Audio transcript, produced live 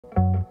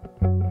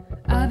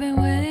been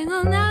waiting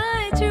all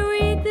night to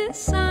read the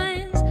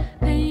signs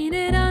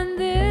painted on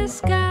the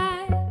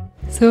sky.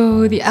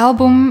 So the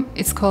album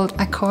is called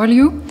I Call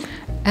You,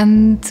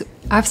 and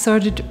I've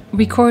started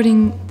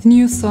recording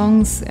new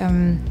songs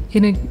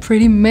in a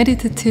pretty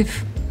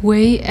meditative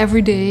way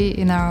every day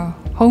in our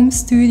home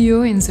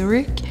studio in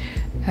Zürich,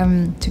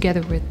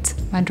 together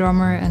with my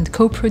drummer and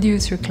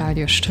co-producer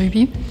Claudio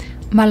Strueby.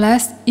 My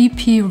last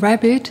EP,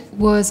 Rabbit,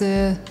 was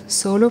a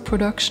solo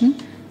production.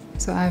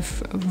 So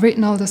I've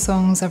written all the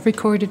songs, I've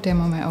recorded them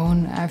on my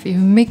own, I've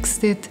even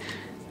mixed it.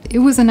 It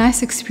was a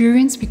nice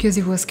experience because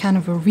it was kind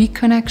of a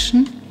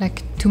reconnection,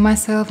 like to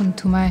myself and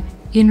to my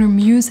inner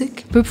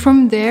music. But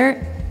from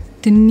there,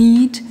 the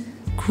need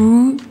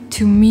grew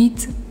to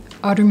meet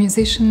other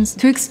musicians,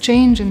 to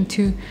exchange and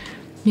to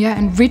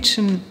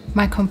enrichen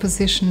my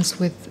compositions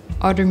with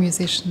other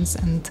musicians.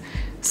 And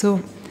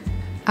so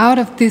out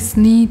of this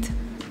need,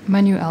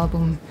 my new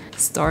album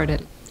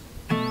started.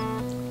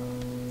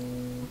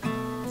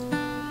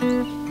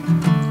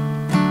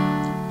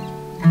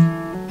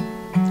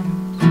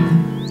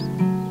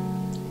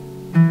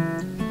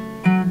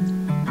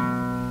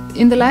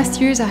 In the last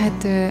years, I had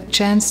the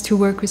chance to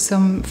work with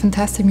some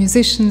fantastic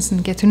musicians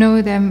and get to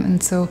know them,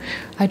 and so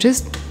I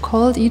just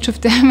called each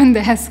of them and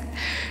asked,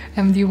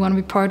 do you want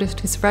to be part of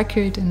this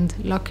record? And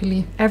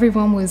luckily,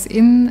 everyone was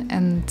in,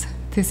 and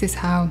this is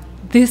how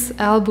this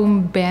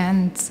album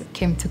band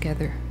came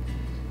together.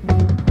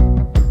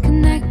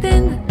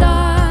 Connecting the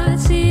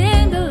dots,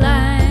 seeing the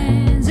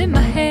lines in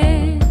my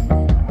head.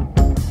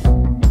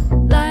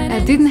 I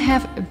didn't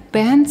have a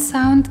band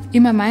sound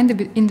in my mind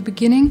in the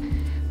beginning,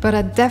 but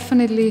I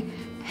definitely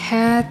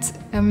had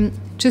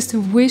just a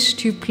wish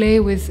to play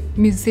with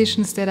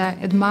musicians that I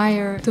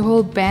admire. The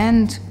whole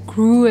band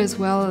grew as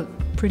well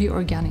pretty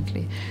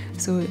organically.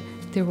 So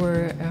there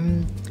were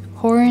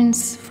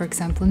horns, for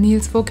example,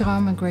 Nils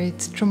Wogram, a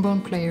great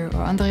trombone player,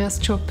 or Andreas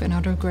Tschopp,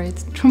 another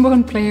great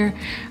trombone player,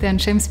 then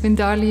Shems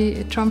Bendali,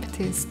 a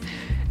trumpetist,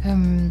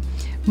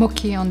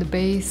 Mocky on the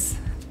bass,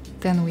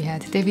 then we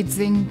had David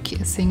Zink,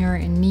 a singer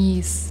in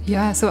Nice.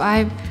 Yeah, so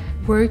I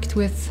worked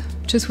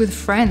just with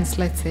friends,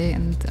 let's say,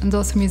 and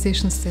also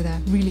musicians that I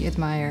really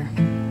admire.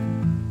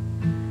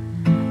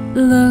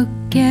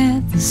 Look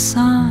at the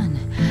sun,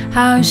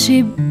 how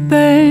she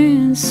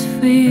burns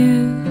for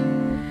you.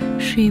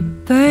 She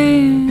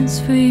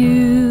burns for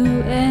you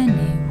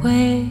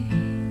anyway.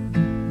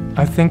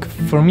 I think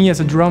for me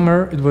as a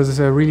drummer, it was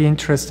really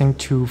interesting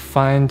to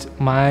find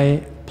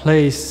my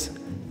place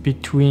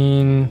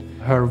between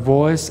her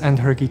voice and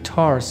her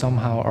guitar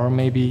somehow, or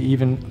maybe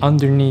even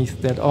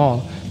underneath that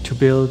all, to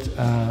build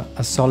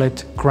a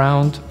solid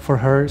ground for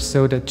her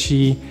so that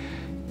she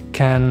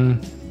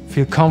can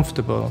feel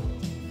comfortable.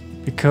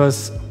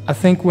 Because I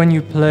think when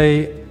you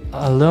play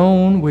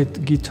alone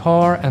with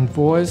guitar and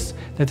voice,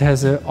 that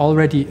has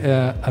already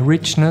a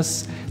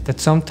richness that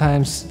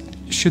sometimes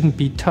shouldn't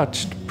be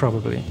touched,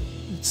 probably.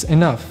 It's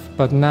enough.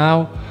 But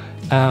now,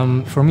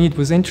 for me, it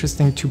was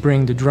interesting to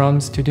bring the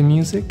drums to the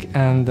music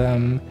and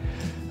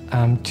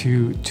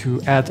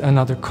to add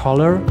another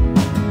color.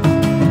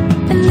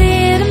 And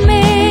in the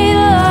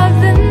middle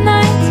of the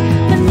night,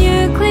 the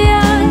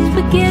nucleus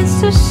begins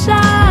to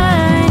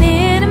shine.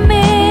 In the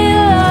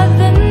middle of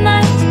the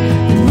night,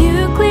 the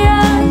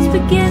nucleus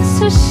begins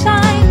to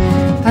shine.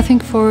 I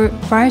think for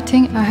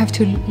writing, I have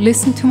to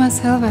listen to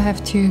myself. I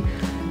have to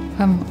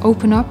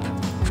open up,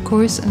 of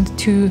course, and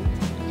to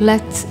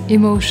let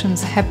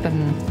emotions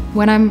happen.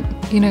 When I'm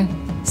in a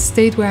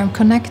state where I'm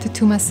connected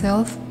to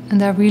myself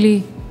and I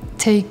really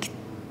take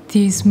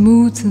these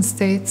moods and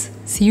states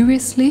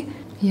seriously,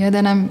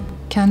 then I'm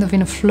kind of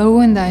in a flow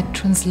and I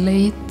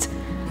translate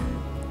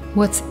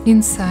what's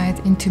inside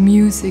into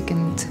music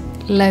and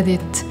let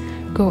it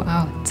go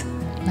out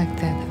like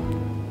that.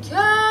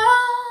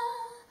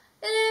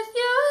 If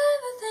you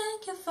ever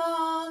think you're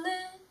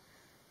falling,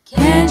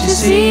 can't you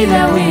see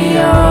that we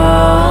are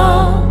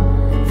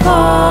all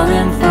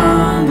falling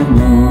from the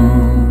moon?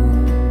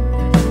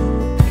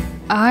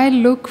 I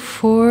look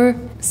for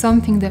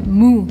something that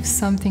moves,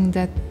 something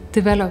that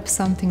develops,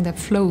 something that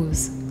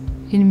flows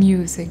in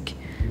music.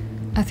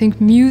 I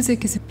think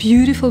music is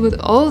beautiful, but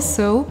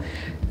also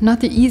not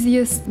the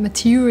easiest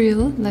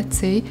material, let's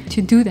say,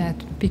 to do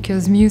that,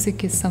 because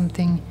music is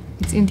something,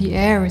 it's in the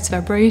air, it's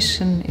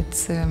vibration,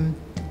 it's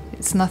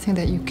nothing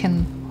that you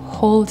can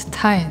hold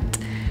tight.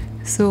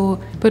 So,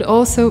 but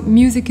also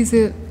music is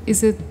a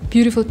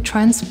beautiful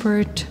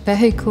transport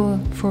vehicle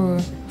for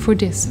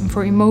this and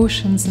for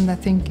emotions, and I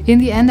think in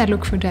the end I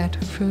look for that,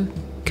 for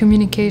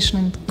communication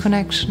and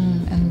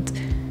connection and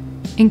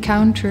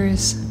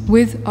encounters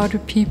with other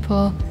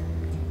people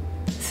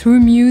through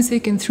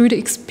music and through the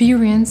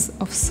experience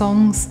of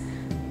songs,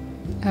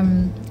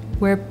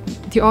 where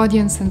the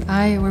audience and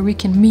where we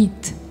can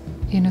meet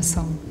in a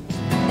song.